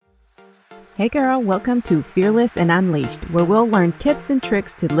Hey girl, welcome to Fearless and Unleashed, where we'll learn tips and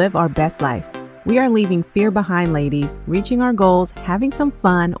tricks to live our best life. We are leaving fear behind, ladies, reaching our goals, having some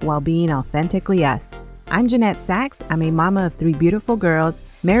fun while being authentically us. I'm Jeanette Sachs. I'm a mama of 3 beautiful girls,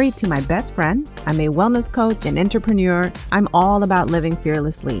 married to my best friend. I'm a wellness coach and entrepreneur. I'm all about living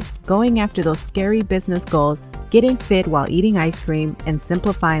fearlessly, going after those scary business goals, getting fit while eating ice cream, and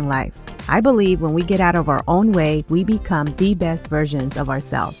simplifying life. I believe when we get out of our own way, we become the best versions of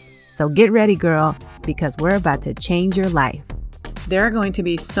ourselves. So get ready, girl, because we're about to change your life. There are going to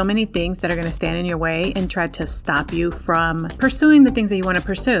be so many things that are going to stand in your way and try to stop you from pursuing the things that you want to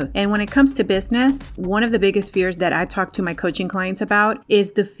pursue. And when it comes to business, one of the biggest fears that I talk to my coaching clients about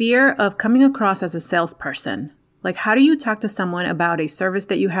is the fear of coming across as a salesperson. Like, how do you talk to someone about a service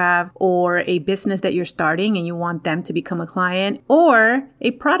that you have or a business that you're starting and you want them to become a client or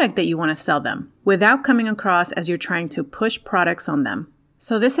a product that you want to sell them without coming across as you're trying to push products on them?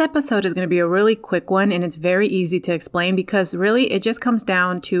 So this episode is going to be a really quick one, and it's very easy to explain because really it just comes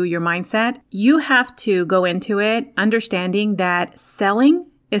down to your mindset. You have to go into it understanding that selling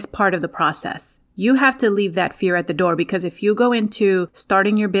is part of the process. You have to leave that fear at the door, because if you go into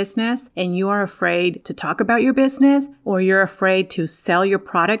starting your business and you are afraid to talk about your business, or you're afraid to sell your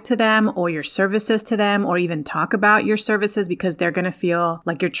product to them or your services to them, or even talk about your services because they're going to feel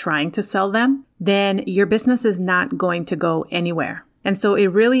like you're trying to sell them, then your business is not going to go anywhere. And so it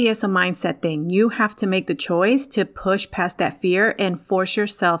really is a mindset thing. You have to make the choice to push past that fear and force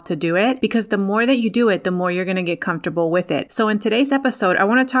yourself to do it, because the more that you do it, the more you're going to get comfortable with it. So in today's episode, I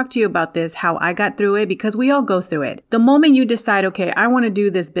want to talk to you about this, how I got through it, because we all go through it. The moment you decide, okay, I want to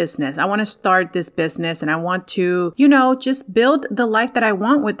do this business, I want to start this business, and I want to, just build the life that I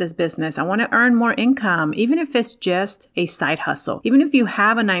want with this business. I want to earn more income, even if it's just a side hustle. Even if you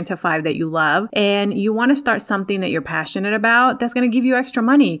have a 9-to-5 that you love and you want to start something that you're passionate about, that's going to give you extra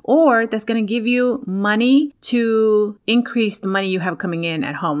money, or that's going to give you money to increase the money you have coming in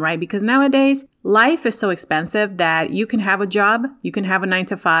at home, right? Because nowadays, life is so expensive that you can have a job, you can have a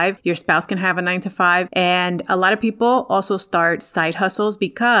 9-to-5, your spouse can have a 9-to-5, and a lot of people also start side hustles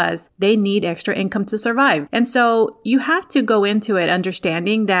because they need extra income to survive. And so you have to go into it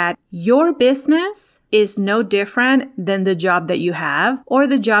understanding that your business is no different than the job that you have or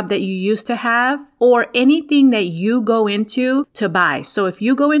the job that you used to have or anything that you go into to buy. So if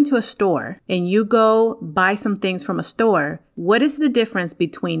you go into a store and you go buy some things from a store, what is the difference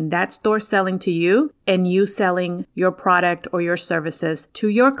between that store selling to you and you selling your product or your services to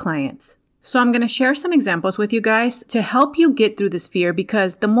your clients? So I'm going to share some examples with you guys to help you get through this fear,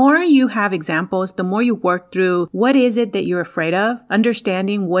 because the more you have examples, the more you work through what is it that you're afraid of,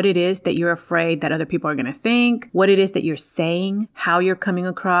 understanding what it is that you're afraid that other people are going to think, what it is that you're saying, how you're coming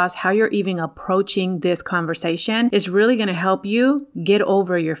across, how you're even approaching this conversation is really going to help you get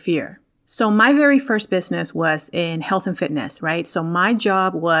over your fear. So my very first business was in health and fitness, right? So my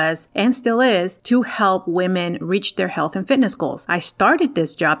job was, and still is, to help women reach their health and fitness goals. I started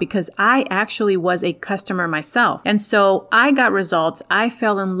this job because I actually was a customer myself. And so I got results. I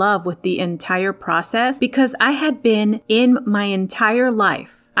fell in love with the entire process because I had been in my entire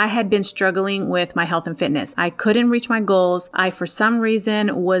life, I had been struggling with my health and fitness. I couldn't reach my goals. For some reason,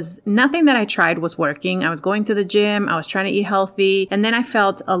 nothing that I tried was working. I was going to the gym. I was trying to eat healthy. And then I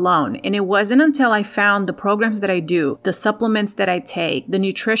felt alone. And it wasn't until I found the programs that I do, the supplements that I take, the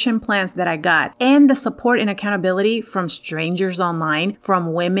nutrition plans that I got, and the support and accountability from strangers online,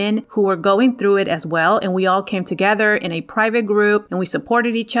 from women who were going through it as well. And we all came together in a private group and we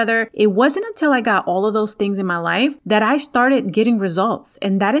supported each other. It wasn't until I got all of those things in my life that I started getting results.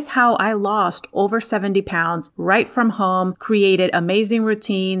 And that is how I lost over 70 pounds right from home, created amazing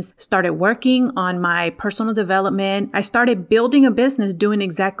routines, started working on my personal development. I started building a business doing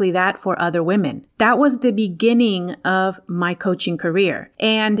exactly that for other women. That was the beginning of my coaching career.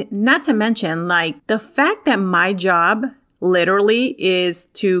 And not to mention, the fact that my job literally is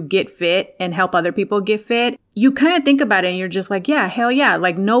to get fit and help other people get fit. You kind of think about it and you're just like, yeah, hell yeah,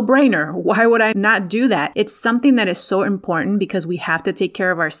 no brainer. Why would I not do that? It's something that is so important because we have to take care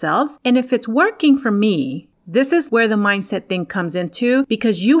of ourselves. And if it's working for me, this is where the mindset thing comes into,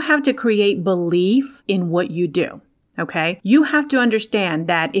 because you have to create belief in what you do. Okay. You have to understand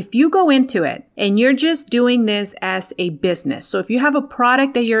that if you go into it and you're just doing this as a business. So if you have a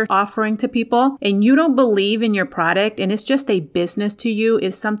product that you're offering to people and you don't believe in your product and it's just a business to you,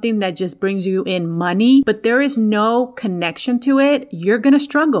 is something that just brings you in money, but there is no connection to it, you're going to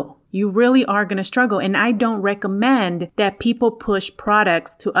struggle. You really are going to struggle. And I don't recommend that people push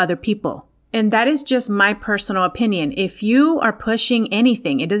products to other people. And that is just my personal opinion. If you are pushing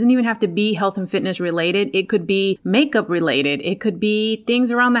anything, it doesn't even have to be health and fitness related. It could be makeup related. It could be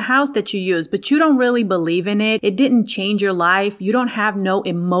things around the house that you use, but you don't really believe in it. It didn't change your life. You don't have no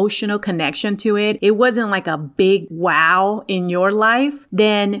emotional connection to it. It wasn't like a big wow in your life.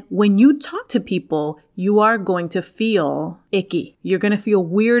 Then when you talk to people, you are going to feel icky. You're going to feel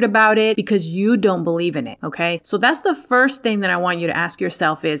weird about it because you don't believe in it. Okay. So that's the first thing that I want you to ask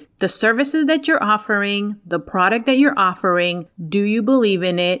yourself is the services that you're offering, the product that you're offering, do you believe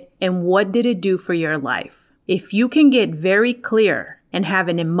in it? And what did it do for your life? If you can get very clear and have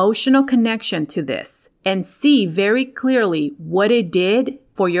an emotional connection to this and see very clearly what it did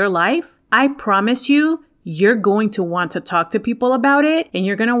for your life, I promise you're going to want to talk to people about it, and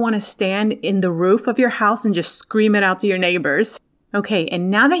you're going to want to stand in the roof of your house and just scream it out to your neighbors. Okay, and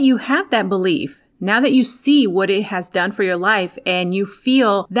now that you have that belief, now that you see what it has done for your life and you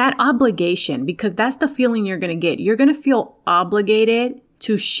feel that obligation, because that's the feeling you're going to get. You're going to feel obligated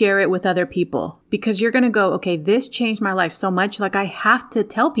to share it with other people because you're going to go, okay, this changed my life so much, like I have to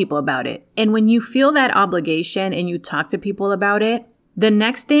tell people about it. And when you feel that obligation and you talk to people about it, the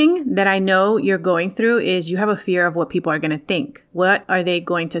next thing that I know you're going through is you have a fear of what people are going to think. What are they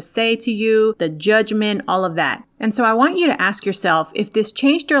going to say to you? The judgment, all of that. And so I want you to ask yourself, if this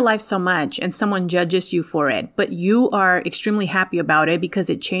changed your life so much and someone judges you for it, but you are extremely happy about it because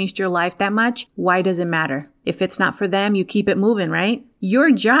it changed your life that much, why does it matter? If it's not for them, you keep it moving, right?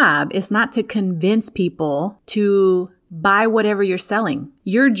 Your job is not to convince people to buy whatever you're selling.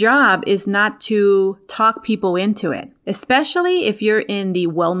 Your job is not to talk people into it, especially if you're in the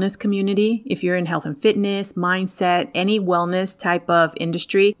wellness community, if you're in health and fitness, mindset, any wellness type of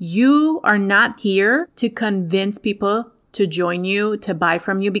industry. You are not here to convince people to join you, to buy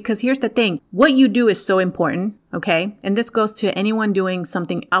from you, because here's the thing. What you do is so important. Okay. And this goes to anyone doing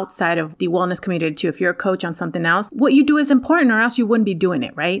something outside of the wellness community too. If you're a coach on something else, what you do is important or else you wouldn't be doing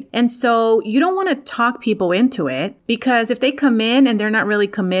it, right? And so you don't want to talk people into it because if they come in and they're not really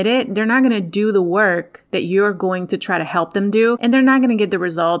committed, they're not going to do the work that you're going to try to help them do. And they're not going to get the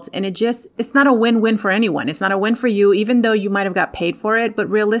results. And it's not a win-win for anyone. It's not a win for you, even though you might have got paid for it. But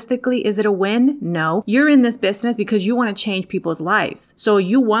realistically, is it a win? No. You're in this business because you want to change people's lives. So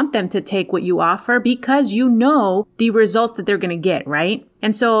you want them to take what you offer because you know the results that they're going to get, right?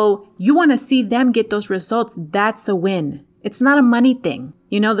 And so you want to see them get those results. That's a win. It's not a money thing.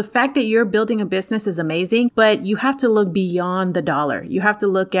 You know, the fact that you're building a business is amazing, but you have to look beyond the dollar. You have to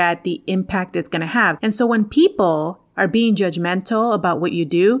look at the impact it's going to have. And so when people are being judgmental about what you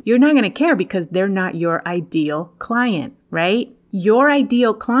do, you're not going to care because they're not your ideal client, right? Your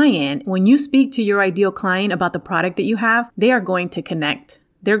ideal client, when you speak to your ideal client about the product that you have, they are going to connect.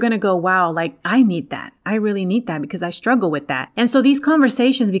 They're going to go, wow, like I need that. I really need that because I struggle with that. And so these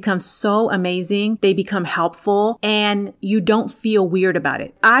conversations become so amazing. They become helpful and you don't feel weird about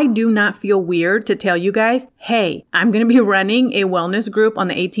it. I do not feel weird to tell you guys, hey, I'm going to be running a wellness group on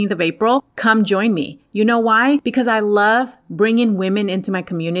the 18th of April. Come join me. You know why? Because I love bringing women into my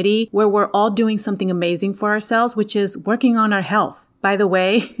community where we're all doing something amazing for ourselves, which is working on our health. By the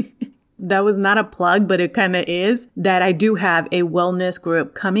way, that was not a plug, but it kind of is, that I do have a wellness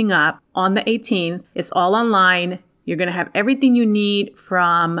group coming up on the 18th. It's all online. You're going to have everything you need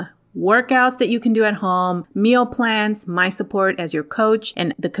from workouts that you can do at home, meal plans, my support as your coach,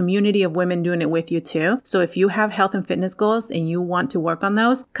 and the community of women doing it with you too. So if you have health and fitness goals and you want to work on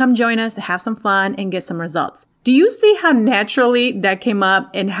those, come join us, have some fun, and get some results. Do you see how naturally that came up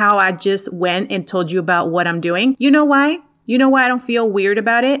and how I just went and told you about what I'm doing? You know why? You know why I don't feel weird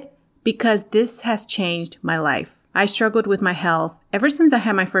about it? Because this has changed my life. I struggled with my health ever since I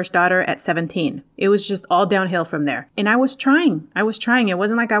had my first daughter at 17. It was just all downhill from there. And I was trying. It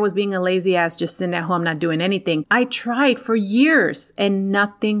wasn't like I was being a lazy ass just sitting at home not doing anything. I tried for years and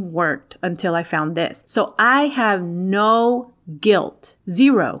nothing worked until I found this. So I have no guilt.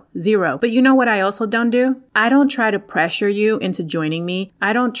 Zero. But you know what I also don't do? I don't try to pressure you into joining me.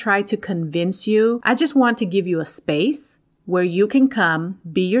 I don't try to convince you. I just want to give you a space where you can come,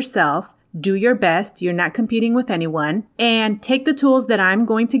 be yourself, do your best. You're not competing with anyone, and take the tools that I'm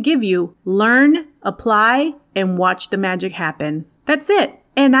going to give you, learn, apply, and watch the magic happen. That's it.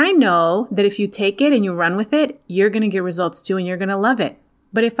 And I know that if you take it and you run with it, you're going to get results too, and you're going to love it.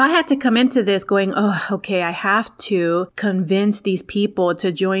 But if I had to come into this going, oh, okay, I have to convince these people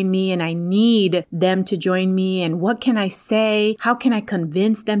to join me and I need them to join me. And what can I say? How can I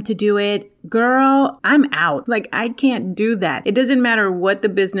convince them to do it? Girl, I'm out. Like, I can't do that. It doesn't matter what the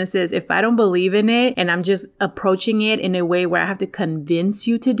business is. If I don't believe in it and I'm just approaching it in a way where I have to convince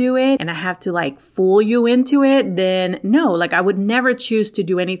you to do it and I have to like fool you into it, then no, like I would never choose to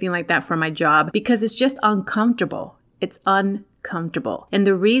do anything like that for my job because it's just uncomfortable. It's uncomfortable. And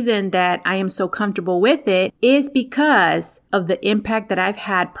the reason that I am so comfortable with it is because of the impact that I've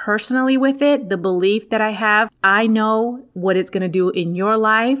had personally with it, the belief that I have. I know what it's going to do in your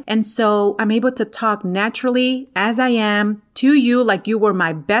life. And so I'm able to talk naturally as I am to you like you were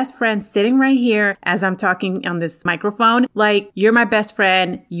my best friend sitting right here as I'm talking on this microphone. Like, you're my best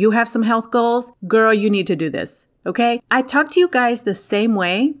friend. You have some health goals. Girl, you need to do this. Okay. I talk to you guys the same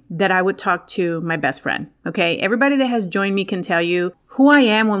way that I would talk to my best friend. Okay. Everybody that has joined me can tell you who I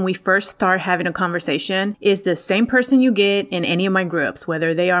am when we first start having a conversation is the same person you get in any of my groups,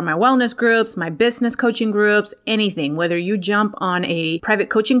 whether they are my wellness groups, my business coaching groups, anything, whether you jump on a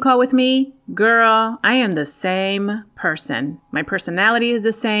private coaching call with me, girl, I am the same person. My personality is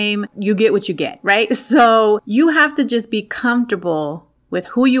the same. You get what you get, right? So you have to just be comfortable with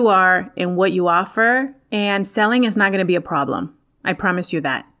who you are and what you offer. And selling is not going to be a problem. I promise you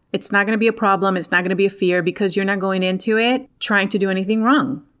that. It's not going to be a problem. It's not going to be a fear because you're not going into it trying to do anything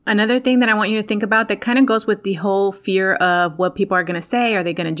wrong. Another thing that I want you to think about that kind of goes with the whole fear of what people are going to say, are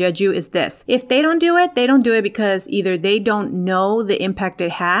they going to judge you, is this. If they don't do it, they don't do it because either they don't know the impact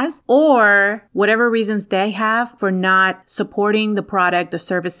it has or whatever reasons they have for not supporting the product, the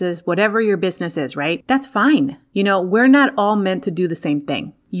services, whatever your business is, right? That's fine. You know, we're not all meant to do the same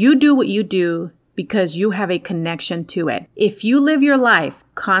thing. You do what you do because you have a connection to it. If you live your life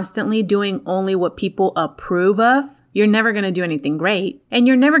constantly doing only what people approve of, you're never going to do anything great. And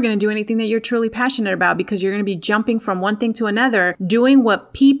you're never going to do anything that you're truly passionate about because you're going to be jumping from one thing to another, doing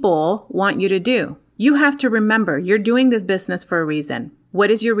what people want you to do. You have to remember, you're doing this business for a reason. What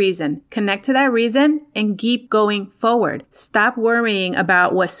is your reason? Connect to that reason and keep going forward. Stop worrying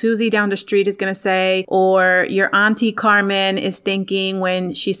about what Susie down the street is going to say or your auntie Carmen is thinking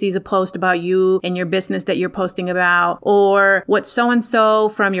when she sees a post about you and your business that you're posting about, or what so-and-so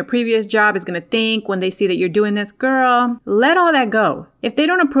from your previous job is going to think when they see that you're doing this. Girl, let all that go. If they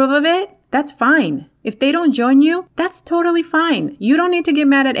don't approve of it, that's fine. If they don't join you, that's totally fine. You don't need to get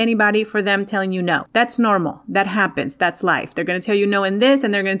mad at anybody for them telling you no. That's normal. That happens. That's life. They're going to tell you no in this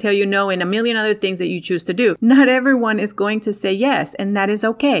and they're going to tell you no in a million other things that you choose to do. Not everyone is going to say yes, and that is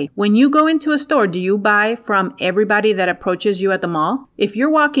okay. When you go into a store, do you buy from everybody that approaches you at the mall? If you're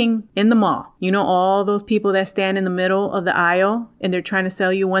walking in the mall, you know all those people that stand in the middle of the aisle and they're trying to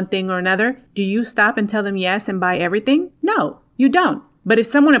sell you one thing or another. Do you stop and tell them yes and buy everything? No, you don't. But if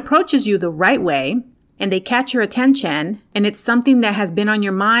someone approaches you the right way and they catch your attention and it's something that has been on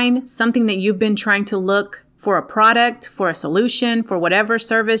your mind, something that you've been trying to look for a product, for a solution, for whatever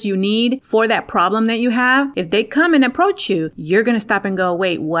service you need for that problem that you have, if they come and approach you, you're going to stop and go,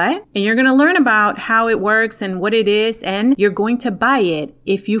 wait, what? And you're going to learn about how it works and what it is, and you're going to buy it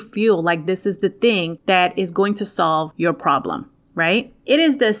if you feel like this is the thing that is going to solve your problem, right? It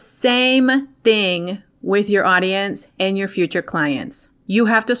is the same thing with your audience and your future clients. You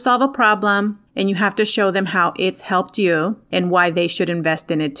have to solve a problem and you have to show them how it's helped you and why they should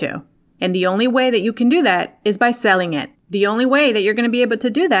invest in it too. And the only way that you can do that is by selling it. The only way that you're going to be able to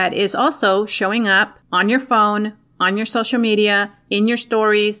do that is also showing up on your phone, on your social media, in your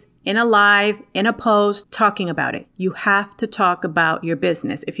stories, in a live, in a post, talking about it. You have to talk about your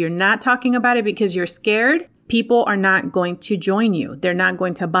business. If you're not talking about it because you're scared, people are not going to join you. They're not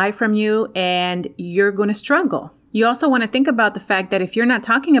going to buy from you and you're going to struggle. You also want to think about the fact that if you're not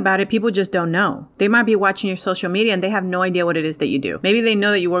talking about it, people just don't know. They might be watching your social media and they have no idea what it is that you do. Maybe they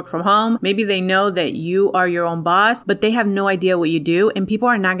know that you work from home. Maybe they know that you are your own boss, but they have no idea what you do. And people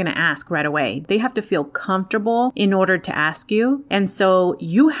are not going to ask right away. They have to feel comfortable in order to ask you. And so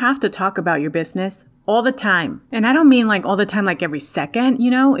you have to talk about your business all the time. And I don't mean like all the time, like every second.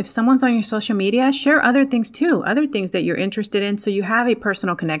 You know, if someone's on your social media, share other things too, other things that you're interested in. So you have a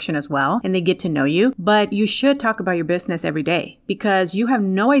personal connection as well and they get to know you. But you should talk about your business every day because you have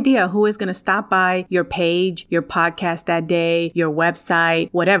no idea who is going to stop by your page, your podcast that day, your website,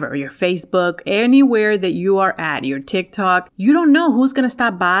 whatever, your Facebook, anywhere that you are at, your TikTok. You don't know who's going to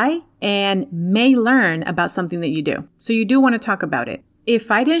stop by and may learn about something that you do. So you do want to talk about it.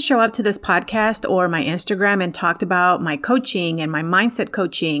 If I didn't show up to this podcast or my Instagram and talked about my coaching and my mindset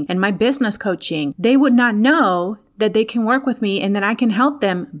coaching and my business coaching, they would not know that they can work with me and that I can help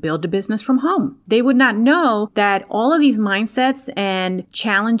them build a business from home. They would not know that all of these mindsets and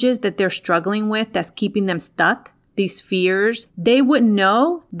challenges that they're struggling with that's keeping them stuck, these fears, they wouldn't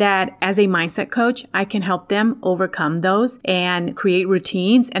know that as a mindset coach, I can help them overcome those and create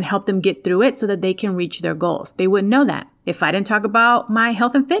routines and help them get through it so that they can reach their goals. They wouldn't know that. If I didn't talk about my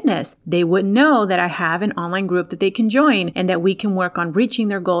health and fitness, they wouldn't know that I have an online group that they can join and that we can work on reaching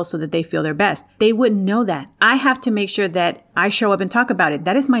their goals so that they feel their best. They wouldn't know that. I have to make sure that I show up and talk about it.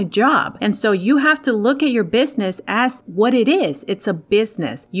 That is my job. And so you have to look at your business as what it is. It's a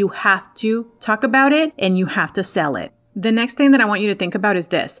business. You have to talk about it and you have to sell it. The next thing that I want you to think about is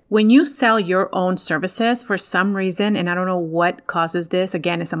this. When you sell your own services for some reason, and I don't know what causes this,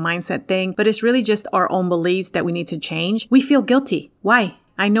 again, it's a mindset thing, but it's really just our own beliefs that we need to change. We feel guilty. Why?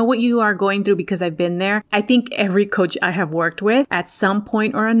 I know what you are going through because I've been there. I think every coach I have worked with at some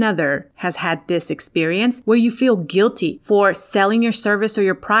point or another has had this experience where you feel guilty for selling your service or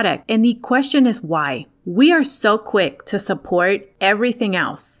your product. And the question is why? We are so quick to support everything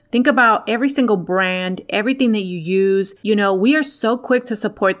else. Think about every single brand, everything that you use. We are so quick to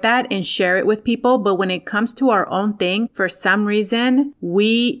support that and share it with people. But when it comes to our own thing, for some reason,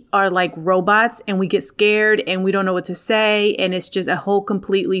 we are like robots and we get scared and we don't know what to say. And it's just a whole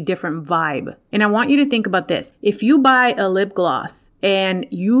completely different vibe. And I want you to think about this. If you buy a lip gloss, and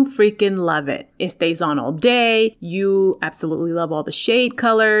you freaking love it. It stays on all day. You absolutely love all the shade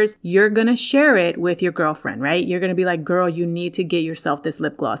colors. You're going to share it with your girlfriend, right? You're going to be like, girl, you need to get yourself this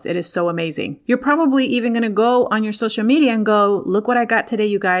lip gloss. It is so amazing. You're probably even going to go on your social media and go, look what I got today,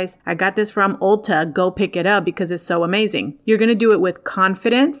 you guys. I got this from Ulta. Go pick it up because it's so amazing. You're going to do it with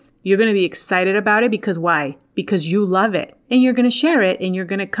confidence. You're going to be excited about it because why? Because you love it. And you're going to share it and you're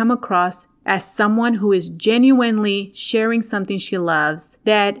going to come across as someone who is genuinely sharing something she loves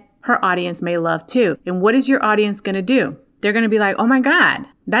that her audience may love too. And what is your audience going to do? They're going to be like, oh my God,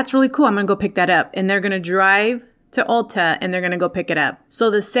 that's really cool. I'm going to go pick that up. And they're going to drive to Ulta and they're going to go pick it up.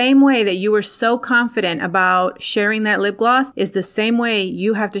 So the same way that you were so confident about sharing that lip gloss is the same way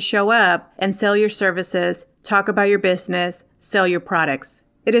you have to show up and sell your services, talk about your business, sell your products.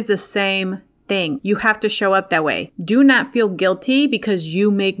 It is the same thing. You have to show up that way. Do not feel guilty because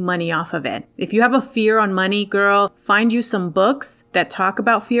you make money off of it. If you have a fear on money, girl, find you some books that talk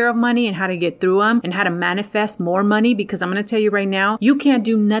about fear of money and how to get through them and how to manifest more money, because I'm going to tell you right now, you can't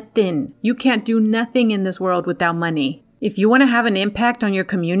do nothing. You can't do nothing in this world without money. If you want to have an impact on your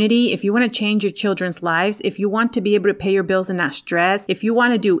community, if you want to change your children's lives, if you want to be able to pay your bills and not stress, if you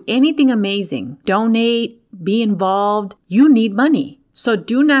want to do anything amazing, donate, be involved, you need money. So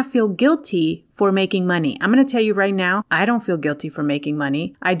do not feel guilty for making money. I'm going to tell you right now, I don't feel guilty for making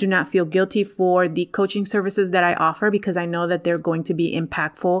money. I do not feel guilty for the coaching services that I offer because I know that they're going to be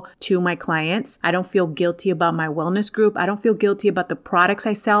impactful to my clients. I don't feel guilty about my wellness group. I don't feel guilty about the products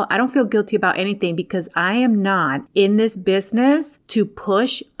I sell. I don't feel guilty about anything because I am not in this business to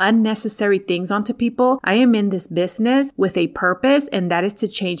push unnecessary things onto people. I am in this business with a purpose, and that is to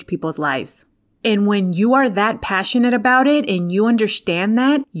change people's lives. And when you are that passionate about it and you understand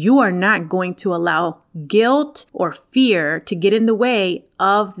that, you are not going to allow guilt or fear to get in the way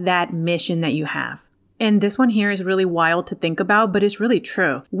of that mission that you have. And this one here is really wild to think about, but it's really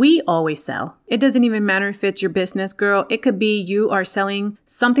true. We always sell. It doesn't even matter if it's your business, girl. It could be you are selling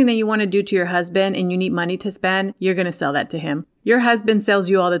something that you want to do to your husband and you need money to spend. You're going to sell that to him. Your husband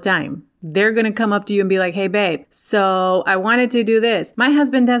sells you all the time. They're going to come up to you and be like, hey, babe, so I wanted to do this. My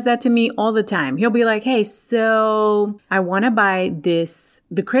husband does that to me all the time. He'll be like, hey, so I want to buy this.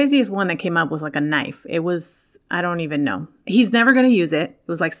 The craziest one that came up was like a knife. It was, I don't even know. He's never going to use it. It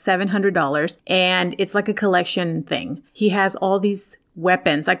was like $700 and it's like a collection thing. He has all these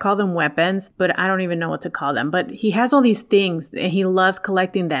weapons. I call them weapons, but I don't even know what to call them. But he has all these things and he loves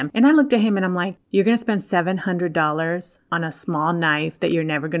collecting them. And I looked at him and I'm like, you're going to spend $700 on a small knife that you're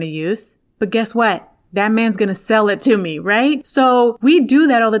never going to use? But guess what? That man's going to sell it to me, right? So we do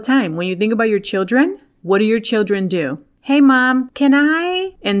that all the time. When you think about your children, what do your children do? Hey, mom, can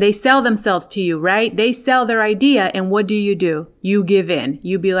I? And they sell themselves to you, right? They sell their idea. And what do? You give in.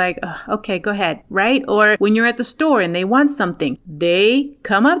 You be like, okay, go ahead, right? Or when you're at the store and they want something, they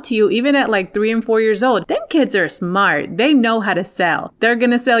come up to you even at like 3 and 4 years old. Them kids are smart. They know how to sell. They're going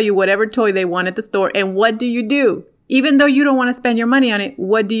to sell you whatever toy they want at the store. And what do? Even though you don't want to spend your money on it,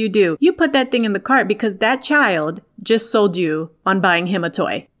 what do? You put that thing in the cart because that child just sold you on buying him a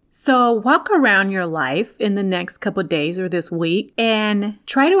toy. So walk around your life in the next couple of days or this week and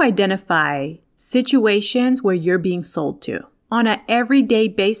try to identify situations where you're being sold to. on an everyday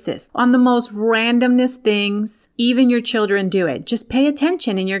basis, on the most randomness things. Even your children do it. Just pay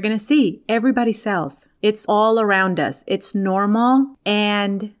attention and you're going to see everybody sells. It's all around us. It's normal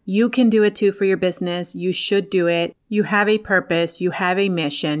and you can do it too for your business. You should do it. You have a purpose. You have a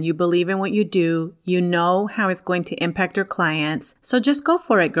mission. You believe in what you do. You know how it's going to impact your clients. So just go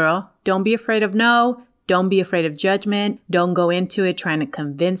for it, girl. Don't be afraid of no. Don't be afraid of judgment. Don't go into it trying to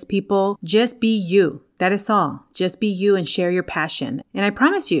convince people. Just be you. That is all. Just be you and share your passion. And I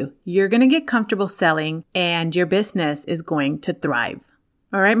promise you, you're going to get comfortable selling and your business is going to thrive.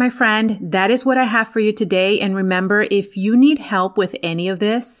 All right, my friend, that is what I have for you today. And remember, if you need help with any of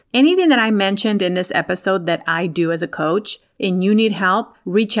this, anything that I mentioned in this episode that I do as a coach, and you need help,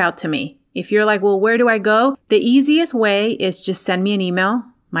 reach out to me. If you're like, well, where do I go? The easiest way is just send me an email.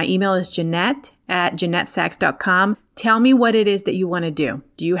 My email is Jeanette@JeanetteSachs.com. Tell me what it is that you want to do.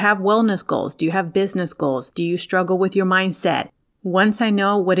 Do you have wellness goals? Do you have business goals? Do you struggle with your mindset? Once I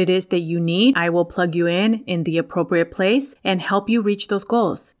know what it is that you need, I will plug you in the appropriate place and help you reach those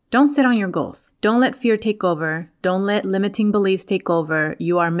goals. Don't sit on your goals. Don't let fear take over. Don't let limiting beliefs take over.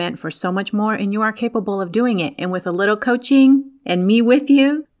 You are meant for so much more and you are capable of doing it. And with a little coaching and me with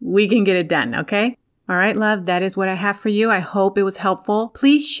you, we can get it done, okay? All right, love, that is what I have for you. I hope it was helpful.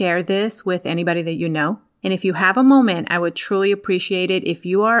 Please share this with anybody that you know. And if you have a moment, I would truly appreciate it if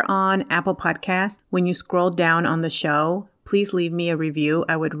you are on Apple Podcasts, when you scroll down on the show, please leave me a review.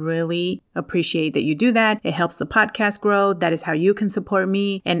 I would really appreciate that you do that. It helps the podcast grow. That is how you can support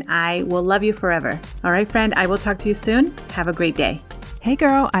me, and I will love you forever. All right, friend, I will talk to you soon. Have a great day. Hey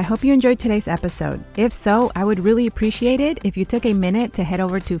girl, I hope you enjoyed today's episode. If so, I would really appreciate it if you took a minute to head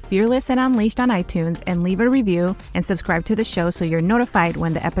over to Fearless and Unleashed on iTunes and leave a review and subscribe to the show so you're notified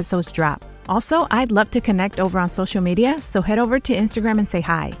when the episodes drop. Also, I'd love to connect over on social media, so head over to Instagram and say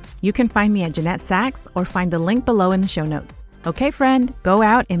hi. You can find me at Jeanette Sachs or find the link below in the show notes. Okay, friend, go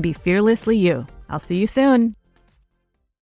out and be fearlessly you. I'll see you soon.